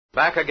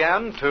Back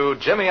again to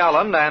Jimmy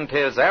Allen and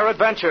his air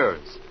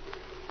adventures.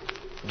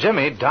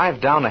 Jimmy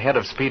dived down ahead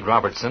of Speed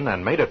Robertson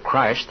and made a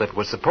crash that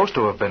was supposed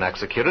to have been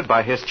executed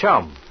by his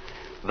chum,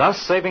 thus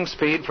saving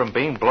Speed from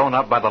being blown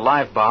up by the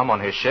live bomb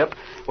on his ship,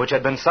 which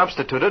had been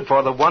substituted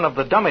for the one of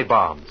the dummy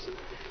bombs.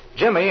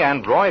 Jimmy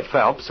and Roy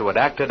Phelps, who had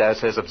acted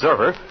as his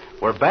observer,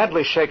 were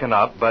badly shaken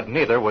up, but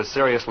neither was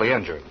seriously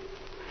injured.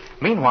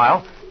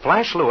 Meanwhile,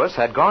 Flash Lewis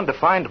had gone to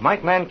find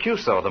Mike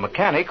Mancuso, the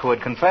mechanic who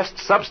had confessed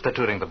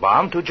substituting the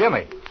bomb to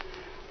Jimmy.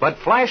 But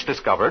Flash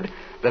discovered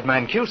that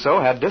Mancuso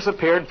had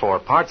disappeared for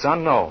parts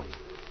unknown.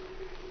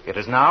 It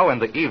is now in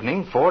the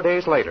evening, 4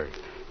 days later.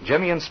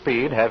 Jimmy and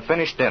Speed have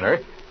finished dinner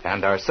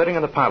and are sitting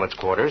in the pilot's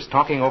quarters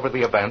talking over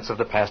the events of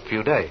the past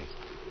few days.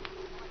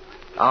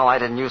 Oh, I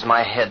didn't use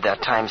my head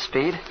that time,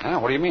 Speed.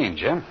 What do you mean,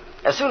 Jim?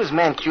 As soon as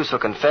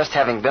Mancuso confessed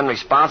having been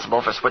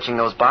responsible for switching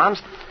those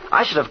bombs,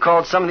 I should have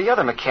called some of the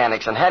other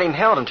mechanics and had him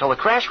held until the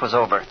crash was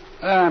over.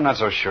 I'm not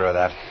so sure of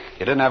that.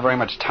 You didn't have very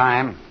much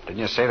time. Didn't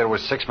you say there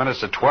was 6 minutes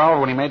to 12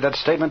 when he made that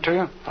statement to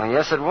you? Well,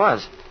 yes, it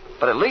was.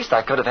 But at least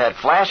I could have had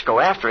Flash go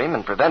after him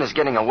and prevent his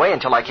getting away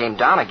until I came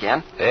down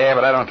again. Yeah,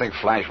 but I don't think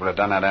Flash would have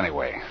done that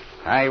anyway.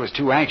 I was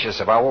too anxious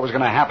about what was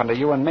going to happen to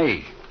you and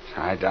me.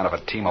 I doubt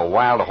if a team of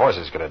wild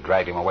horses could have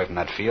dragged him away from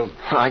that field.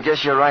 I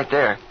guess you're right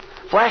there.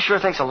 Flash sure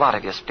thinks a lot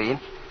of you, Speed.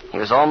 He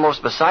was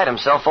almost beside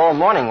himself all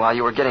morning while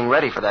you were getting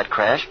ready for that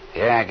crash.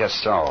 Yeah, I guess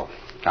so.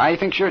 I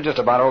think you're just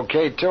about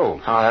okay, too.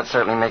 Oh, that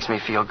certainly makes me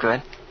feel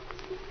good.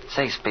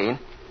 Say, Speed,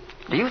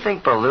 do you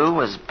think Baloo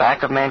was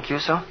back of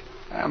Mancuso?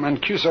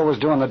 Mancuso was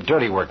doing the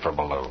dirty work for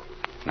Baloo.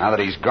 Now that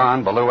he's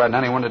gone, Baloo hadn't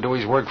anyone to do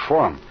his work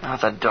for him. Oh,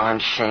 it's a darn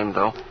shame,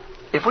 though.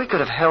 If we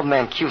could have held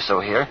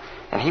Mancuso here,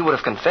 and he would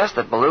have confessed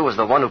that Baloo was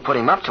the one who put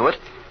him up to it,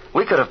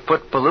 we could have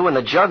put Baloo in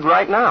the jug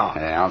right now.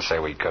 Yeah, I'll say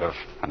we could have.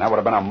 And that would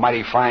have been a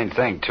mighty fine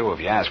thing, too, if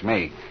you ask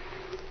me.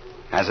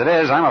 As it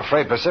is, I'm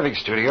afraid Pacific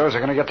Studios are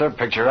going to get their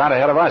picture out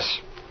ahead of us.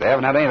 They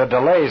haven't had any of the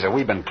delays that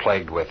we've been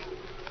plagued with.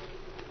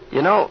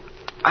 You know,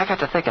 I got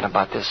to thinking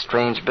about this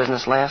strange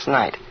business last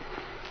night.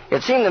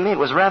 It seemed to me it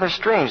was rather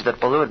strange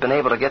that Baloo had been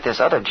able to get this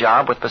other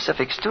job with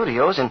Pacific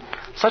Studios in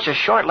such a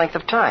short length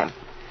of time.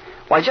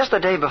 Why, just the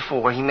day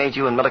before he made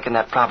you and Milliken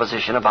that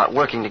proposition about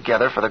working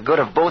together for the good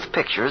of both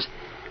pictures,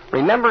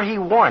 remember he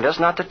warned us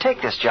not to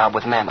take this job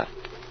with Mammoth.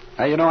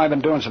 Now, I've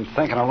been doing some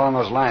thinking along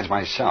those lines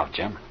myself,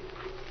 Jim.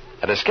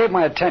 It escaped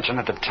my attention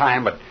at the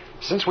time, but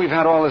since we've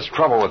had all this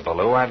trouble with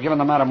Baloo, I've given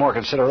the matter more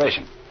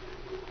consideration.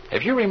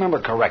 If you remember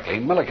correctly,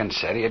 Milliken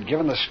said he had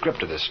given the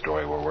script of this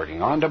story we're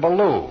working on to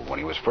Baloo when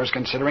he was first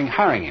considering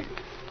hiring him.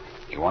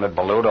 He wanted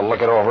Baloo to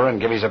look it over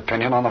and give his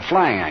opinion on the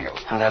flying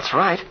angles. And that's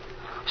right.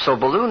 So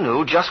Baloo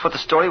knew just what the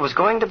story was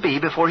going to be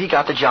before he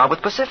got the job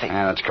with Pacific.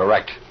 Yeah, that's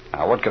correct.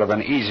 Now, what could have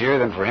been easier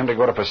than for him to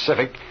go to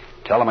Pacific,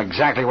 tell them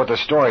exactly what the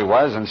story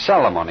was, and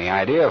sell them on the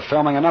idea of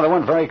filming another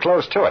one very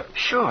close to it?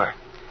 Sure.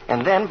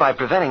 And then, by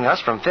preventing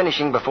us from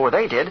finishing before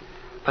they did,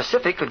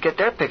 Pacific could get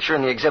their picture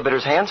in the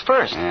exhibitor's hands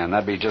first. And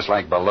that'd be just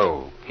like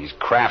Baloo. He's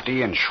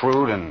crafty and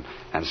shrewd, and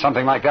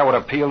something like that would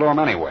appeal to him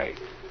anyway.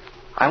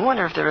 I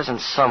wonder if there isn't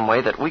some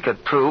way that we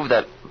could prove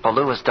that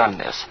Baloo has done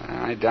this.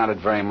 I doubt it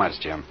very much,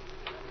 Jim.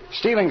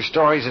 Stealing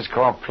stories is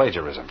called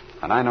plagiarism,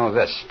 and I know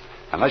this.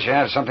 Unless you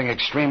have something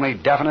extremely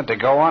definite to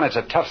go on, it's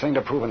a tough thing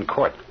to prove in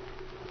court.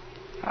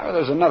 However,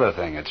 there's another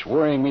thing. It's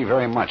worrying me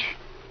very much.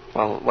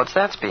 Well, what's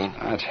that, Speed?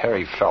 That's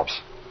Harry Phelps.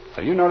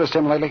 Have you noticed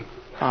him lately?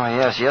 Oh,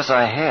 yes,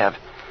 I have.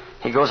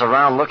 He goes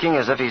around looking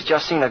as if he's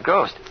just seen a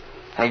ghost.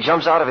 And he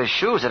jumps out of his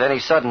shoes at any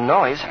sudden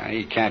noise.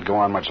 He can't go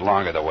on much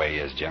longer the way he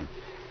is, Jim.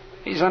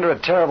 He's under a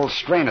terrible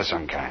strain of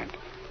some kind.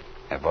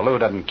 If Baloo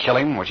doesn't kill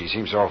him, which he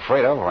seems so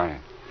afraid of, why,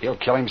 he'll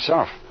kill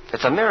himself.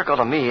 It's a miracle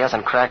to me he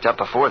hasn't cracked up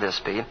before this,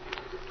 Speed.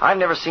 I've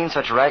never seen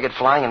such ragged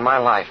flying in my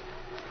life.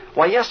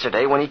 Why,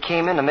 yesterday, when he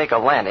came in to make a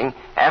landing,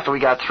 after we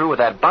got through with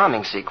that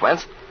bombing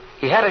sequence,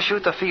 he had to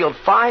shoot the field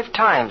 5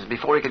 times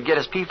before he could get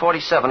his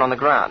P-47 on the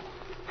ground.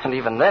 And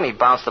even then, he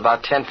bounced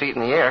about 10 feet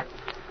in the air.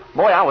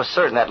 Boy, I was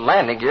certain that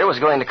landing gear was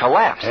going to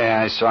collapse.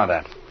 Yeah, I saw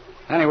that.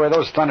 Anyway,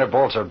 those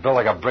Thunderbolts are built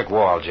like a brick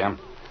wall, Jim.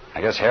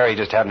 I guess Harry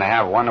just happened to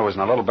have one that was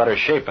in a little better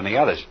shape than the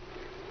others.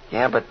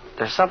 Yeah, but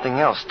there's something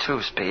else,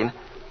 too, Speed.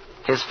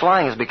 His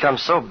flying has become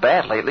so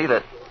bad lately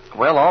that,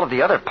 well, all of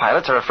the other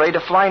pilots are afraid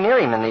to fly near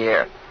him in the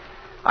air.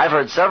 I've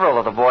heard several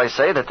of the boys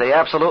say that they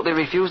absolutely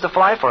refuse to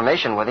fly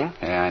formation with him.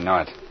 Yeah, I know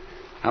it.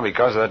 Now,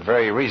 because of that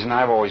very reason,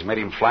 I've always made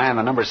him fly in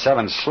the number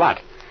 7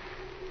 slot.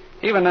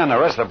 Even then, the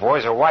rest of the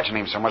boys are watching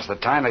him so much of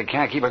the time they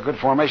can't keep a good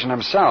formation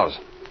themselves.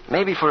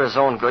 Maybe for his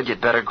own good,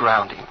 you'd better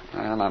ground him.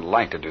 Well, I'd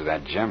like to do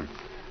that, Jim.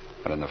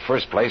 But in the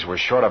first place, we're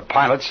short of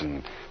pilots,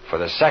 and for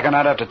the second,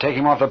 I'd have to take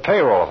him off the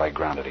payroll if I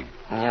grounded him.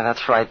 Yeah,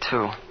 that's right,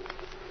 too.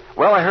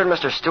 Well, I heard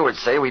Mr. Stewart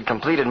say we'd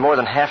completed more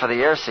than half of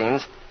the air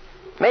scenes.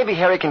 Maybe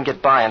Harry can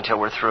get by until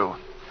we're through.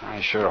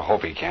 I sure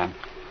hope he can.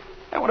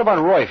 And what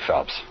about Roy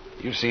Phelps?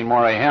 You've seen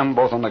more of him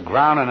both on the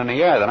ground and in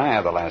the air than I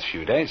have the last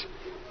few days.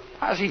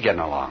 How's he getting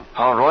along?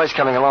 Oh, Roy's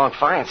coming along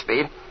fine,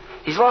 Speed.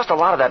 He's lost a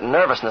lot of that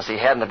nervousness he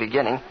had in the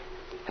beginning.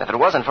 And if it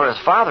wasn't for his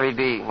father, he'd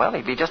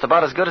be just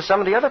about as good as some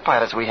of the other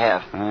pilots we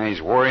have.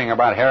 He's worrying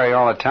about Harry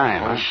all the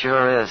time. He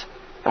sure is.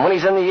 And when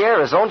he's in the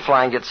air, his own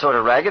flying gets sort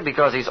of ragged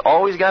because he's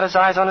always got his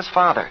eyes on his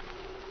father.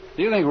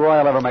 Do you think Roy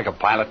will ever make a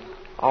pilot?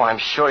 Oh, I'm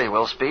sure he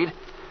will, Speed.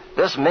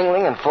 This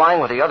mingling and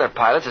flying with the other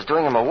pilots is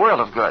doing him a world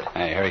of good.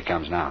 Hey, here he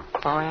comes now.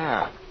 Oh,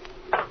 yeah.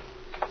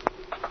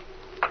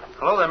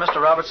 Hello there,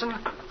 Mr. Robertson.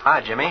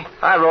 Hi, Jimmy.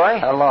 Hi, Roy.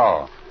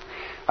 Hello.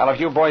 Well, if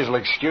you boys will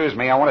excuse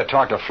me, I want to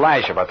talk to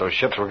Flash about those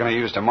ships we're going to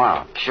use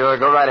tomorrow. Sure,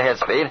 go right ahead,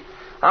 Speed.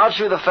 I'll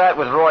chew the fat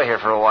with Roy here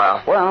for a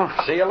while. Well,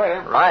 see you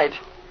later. Right.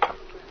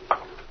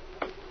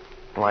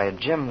 Why,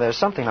 Jim, there's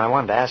something I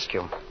wanted to ask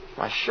you.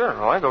 Why, sure,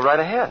 Roy. Go right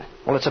ahead.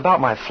 Well, it's about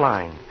my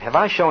flying. Have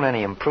I shown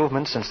any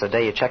improvement since the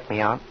day you checked me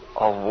out?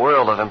 A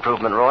world of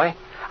improvement, Roy.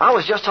 I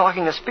was just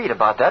talking to Speed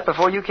about that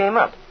before you came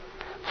up.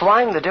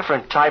 Flying the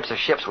different types of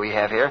ships we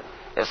have here,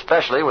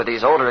 especially with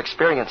these older,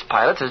 experienced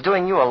pilots, is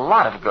doing you a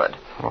lot of good.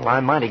 Well,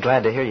 I'm mighty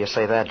glad to hear you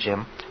say that,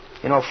 Jim.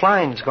 You know,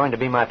 flying's going to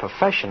be my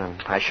profession,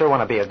 and I sure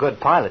want to be a good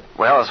pilot.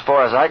 Well, as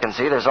far as I can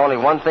see, there's only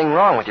one thing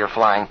wrong with your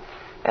flying.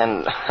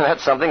 And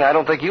that's something I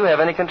don't think you have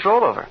any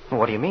control over.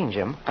 What do you mean,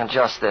 Jim? And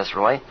just this,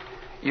 Roy.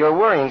 You're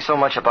worrying so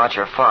much about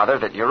your father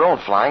that your own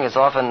flying is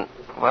often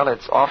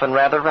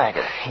rather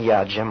ragged.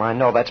 Yeah, Jim, I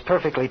know. That's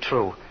perfectly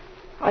true.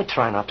 I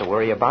try not to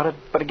worry about it,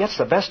 but it gets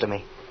the best of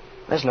me.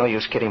 There's no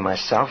use kidding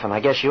myself, and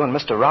I guess you and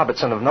Mr.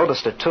 Robertson have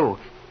noticed it, too.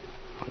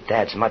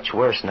 Dad's much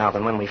worse now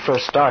than when we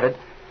first started.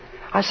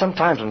 I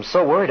sometimes am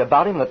so worried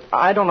about him that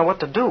I don't know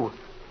what to do.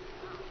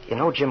 You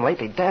know, Jim,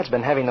 lately Dad's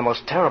been having the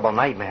most terrible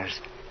nightmares.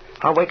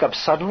 I'll wake up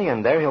suddenly,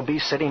 and there he'll be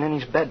sitting in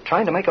his bed,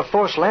 trying to make a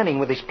forced landing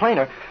with his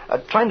planer,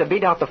 trying to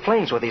beat out the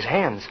flames with his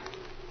hands.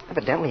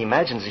 Evidently, he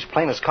imagines his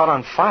plane is caught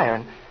on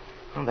fire,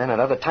 and then at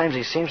other times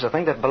he seems to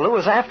think that Baloo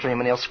is after him,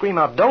 and he'll scream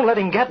out, "Don't let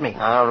him get me."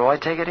 Now, Roy,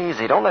 take it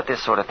easy. Don't let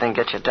this sort of thing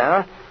get you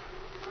down.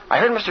 I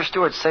heard Mr.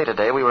 Stewart say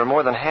today we were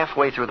more than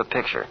halfway through the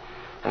picture.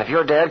 And if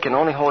your dad can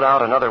only hold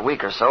out another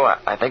week or so,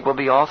 I think we'll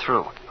be all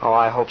through. Oh,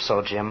 I hope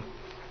so, Jim.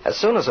 As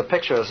soon as the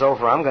picture is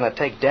over, I'm going to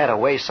take Dad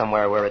away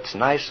somewhere where it's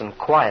nice and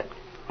quiet,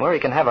 where he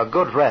can have a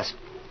good rest.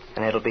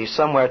 And it'll be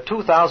somewhere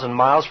 2,000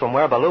 miles from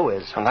where Baloo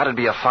is. And that'd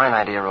be a fine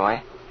idea,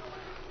 Roy.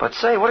 But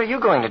say, what are you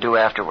going to do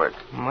afterward?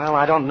 Well,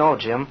 I don't know,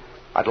 Jim.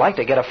 I'd like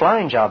to get a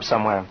flying job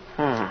somewhere.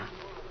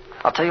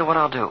 I'll tell you what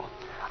I'll do.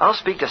 I'll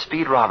speak to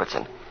Speed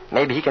Robertson.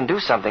 Maybe he can do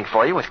something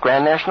for you with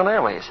Grand National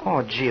Airways.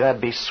 Oh, gee,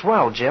 that'd be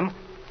swell, Jim.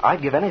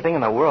 I'd give anything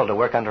in the world to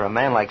work under a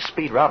man like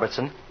Speed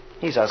Robertson.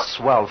 He's a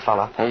swell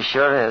fella. He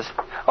sure is.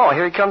 Oh,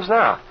 here he comes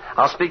now.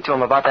 I'll speak to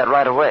him about that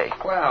right away.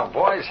 Well,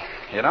 boys,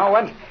 you know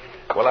what?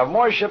 We'll have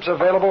more ships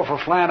available for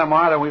flying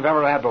tomorrow than we've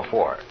ever had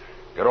before.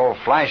 Good old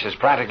Flash has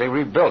practically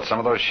rebuilt some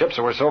of those ships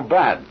that were so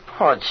bad.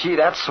 Oh, gee,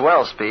 that's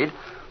swell, Speed.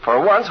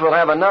 For once, we'll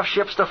have enough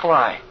ships to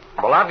fly.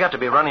 Well, I've got to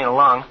be running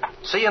along.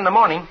 See you in the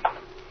morning.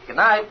 Good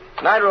night.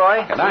 Good night, Roy.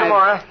 Good See you night.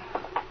 tomorrow.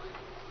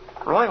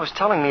 Roy was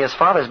telling me his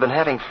father's been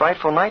having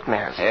frightful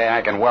nightmares. Yeah,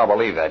 I can well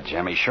believe that,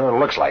 Jim. He sure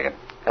looks like it.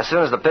 As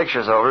soon as the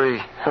picture's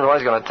over,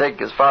 Roy's going to take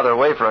his father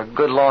away for a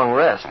good long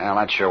rest. Well,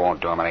 that sure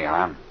won't do him any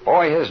harm.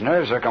 Boy, his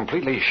nerves are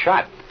completely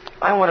shot.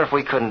 I wonder if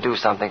we couldn't do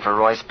something for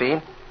Roy,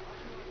 Speed.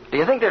 Do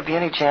you think there'd be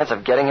any chance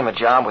of getting him a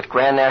job with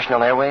Grand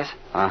National Airways?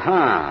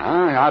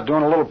 Out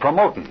doing a little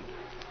promoting.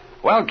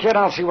 Well, kid,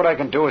 I'll see what I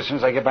can do as soon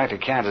as I get back to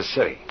Kansas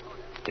City.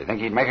 Do you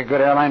think he'd make a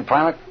good airline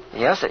pilot?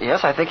 Yes,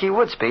 I think he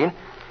would, Speed.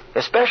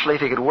 Especially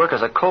if he could work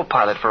as a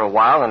co-pilot for a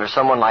while under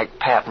someone like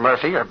Pat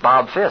Murphy or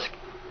Bob Fisk.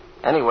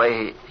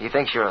 Anyway, he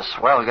thinks you're a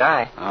swell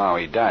guy. Oh,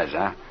 he does,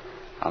 huh?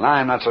 Well,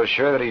 I'm not so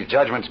sure that his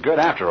judgment's good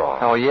after all.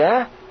 Oh,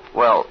 yeah?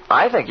 Well,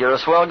 I think you're a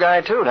swell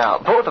guy, too. Now,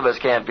 both of us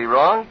can't be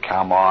wrong.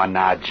 Come on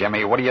now,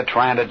 Jimmy. What are you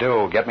trying to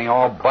do? Get me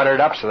all buttered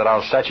up so that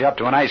I'll set you up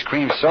to an ice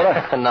cream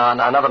soda? No,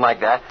 nothing like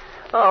that.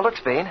 Oh, look,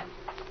 Speed.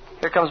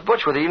 Here comes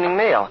Butch with the evening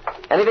mail.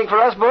 Anything for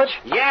us, Butch?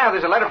 Yeah,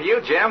 there's a letter for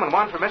you, Jim, and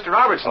one for Mr.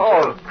 Robertson,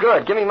 Oh,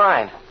 good. Give me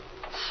mine.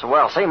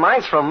 Swell. Say,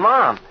 mine's from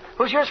Mom.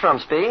 Who's yours from,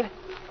 Speed?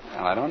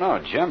 Well, I don't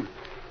know, Jim.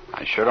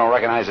 I sure don't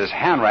recognize his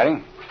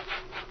handwriting.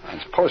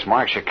 It's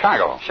postmarked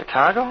Chicago.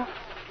 Chicago?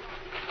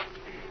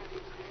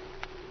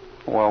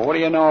 Well, what do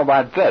you know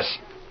about this?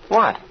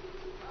 What?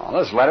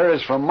 Well, this letter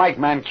is from Mike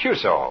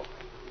Mancuso.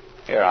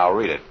 Here, I'll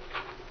read it.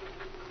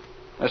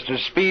 Mr.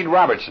 Speed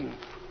Robertson.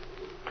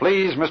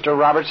 Please, Mr.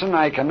 Robertson,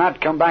 I cannot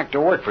come back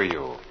to work for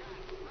you.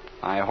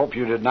 I hope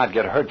you did not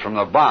get hurt from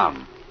the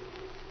bomb.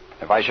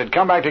 If I should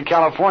come back to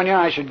California,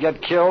 I should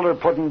get killed or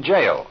put in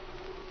jail.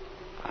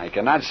 I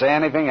cannot say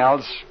anything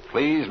else.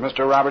 Please,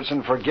 Mr.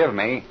 Robertson, forgive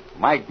me.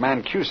 Mike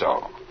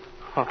Mancuso.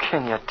 Oh,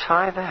 can you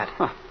tie that?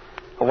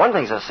 Well, one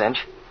thing's a cinch.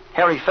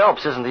 Harry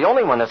Phelps isn't the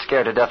only one that's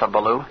scared to death of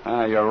Baloo.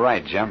 You're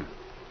right, Jim.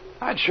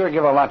 I'd sure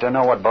give a lot to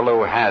know what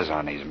Baloo has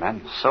on these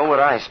men. So would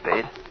I,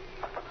 Speed.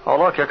 Oh,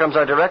 look, here comes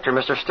our director,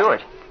 Mr.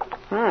 Stewart.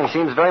 He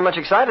seems very much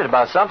excited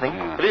about something.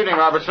 Yeah. Good evening,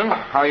 Robertson.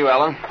 How are you,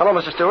 Ellen? Hello,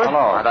 Mr. Stewart.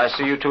 Hello. Might I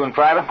see you two in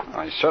private?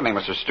 Why, certainly,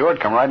 Mr. Stewart.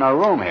 Come right in our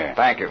room here.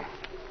 Thank you.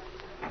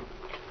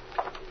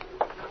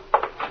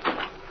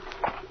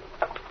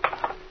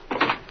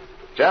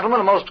 Gentlemen,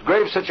 a most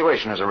grave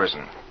situation has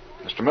arisen.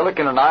 Mr.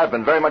 Milliken and I have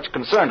been very much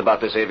concerned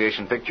about this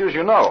aviation picture, as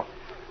you know.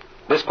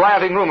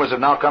 Disquieting rumors have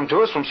now come to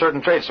us from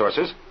certain trade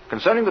sources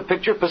concerning the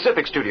picture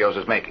Pacific Studios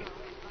is making.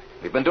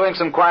 We've been doing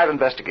some quiet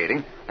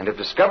investigating and have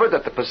discovered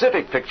that the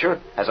Pacific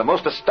picture has a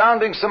most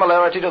astounding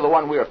similarity to the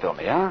one we are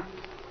filming. Yeah?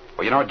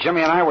 Well, you know,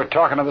 Jimmy and I were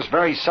talking of this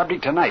very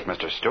subject tonight,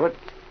 Mr. Stewart.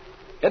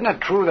 Isn't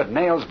it true that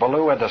Nails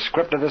Ballou had the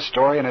script of this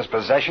story in his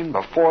possession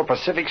before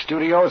Pacific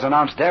Studios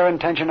announced their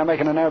intention of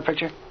making an air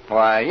picture?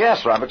 Why,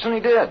 yes, Robertson, he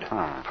did.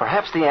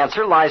 Perhaps the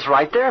answer lies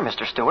right there,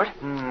 Mr. Stewart.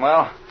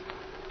 Well,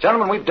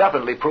 gentlemen, we've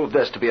definitely proved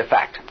this to be a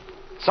fact.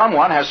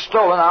 Someone has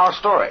stolen our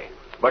story,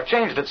 but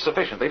changed it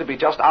sufficiently to be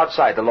just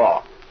outside the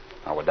law.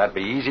 Now, would that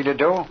be easy to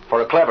do?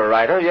 For a clever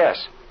writer,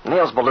 yes.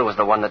 Nails Ballou is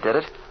the one that did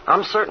it.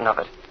 I'm certain of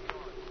it.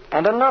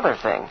 And another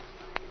thing.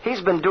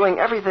 He's been doing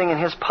everything in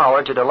his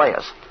power to delay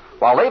us,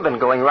 while they've been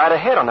going right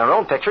ahead on their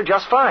own picture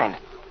just fine.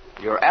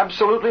 You're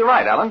absolutely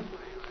right, Alan.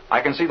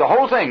 I can see the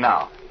whole thing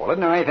now. Well,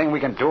 isn't there anything we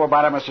can do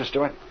about it, Mr.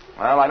 Stewart?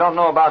 Well, I don't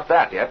know about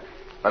that yet,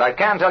 but I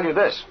can tell you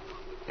this.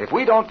 If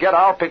we don't get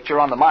our picture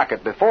on the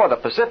market before the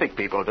Pacific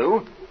people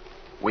do,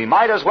 we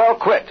might as well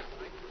quit.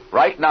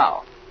 Right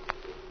now.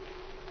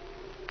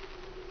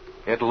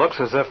 It looks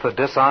as if the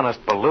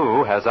dishonest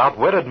Ballou has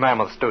outwitted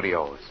Mammoth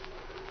Studios.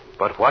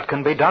 But what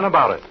can be done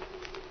about it?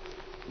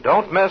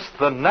 Don't miss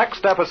the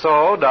next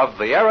episode of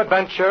The Air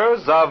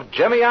Adventures of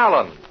Jimmy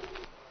Allen.